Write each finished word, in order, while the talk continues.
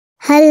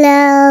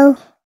Hello.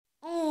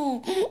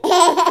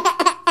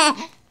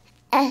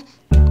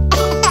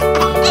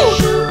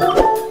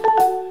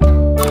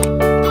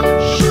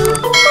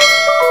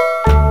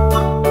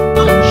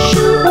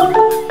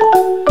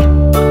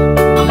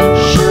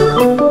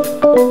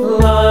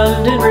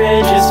 London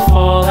Bridge is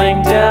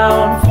falling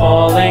down,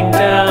 falling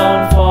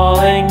down,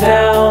 falling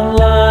down.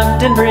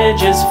 London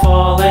Bridge is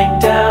falling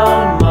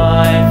down,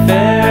 my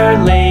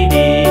fair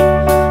lady.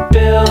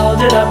 Build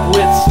it up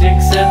with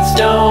sticks and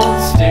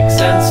stones, sticks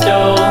and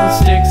stones,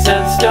 sticks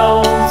and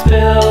stones.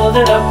 Build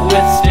it up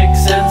with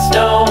sticks and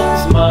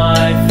stones,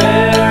 my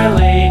fair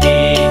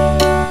lady.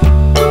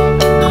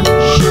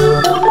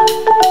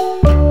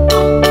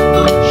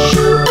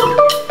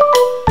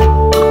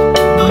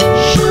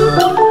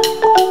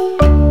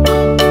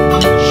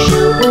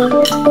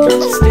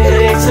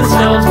 Sticks and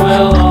stones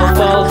will all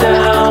fall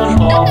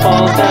down, all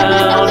fall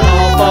down,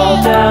 all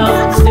fall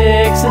down.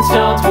 Sticks and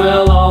stones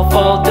will all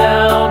fall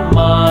down,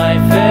 my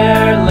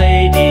fair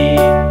lady.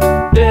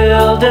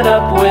 Build it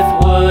up with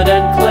wood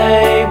and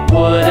clay,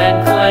 wood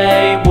and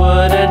clay,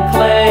 wood and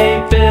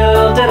clay.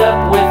 Build it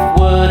up with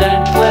wood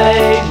and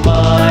clay,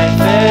 my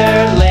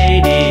fair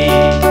lady.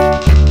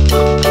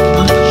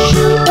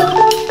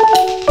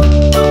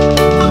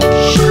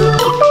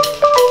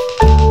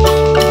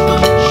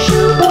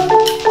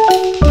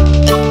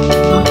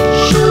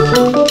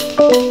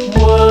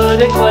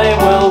 Wood and clay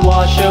will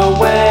wash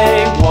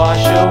away,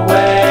 wash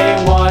away,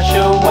 wash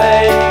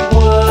away.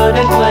 Wood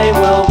and clay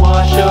will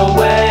wash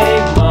away,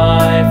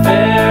 my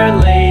fair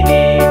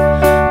lady.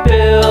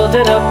 Build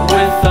it up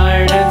with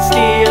iron and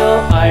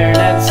steel, iron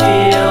and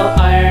steel,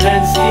 iron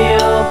and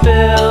steel.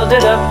 Build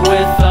it up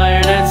with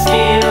iron and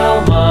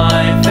steel,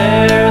 my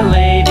fair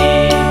lady.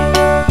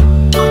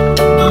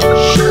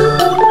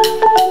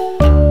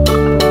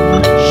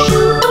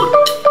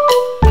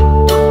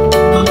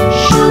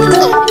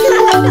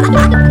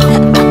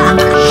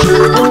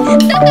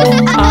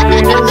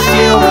 Iron and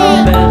steel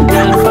will bend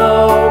and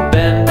bow,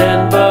 bend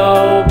and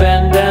bow,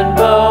 bend and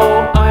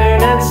bow.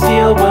 Iron and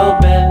steel will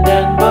bend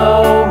and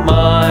bow,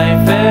 my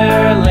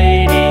fair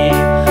lady.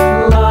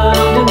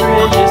 London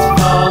Bridge is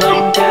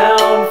falling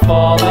down,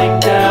 falling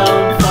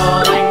down,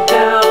 falling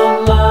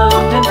down.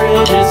 London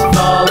Bridge is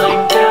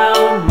falling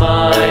down,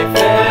 my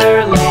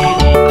fair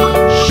lady.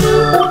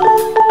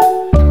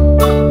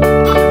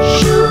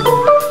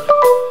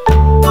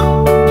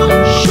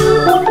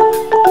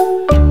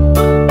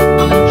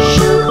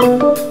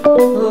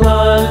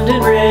 London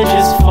Bridge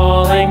is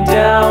falling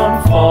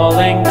down,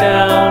 falling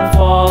down,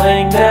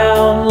 falling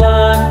down.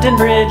 London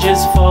Bridge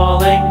is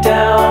falling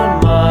down.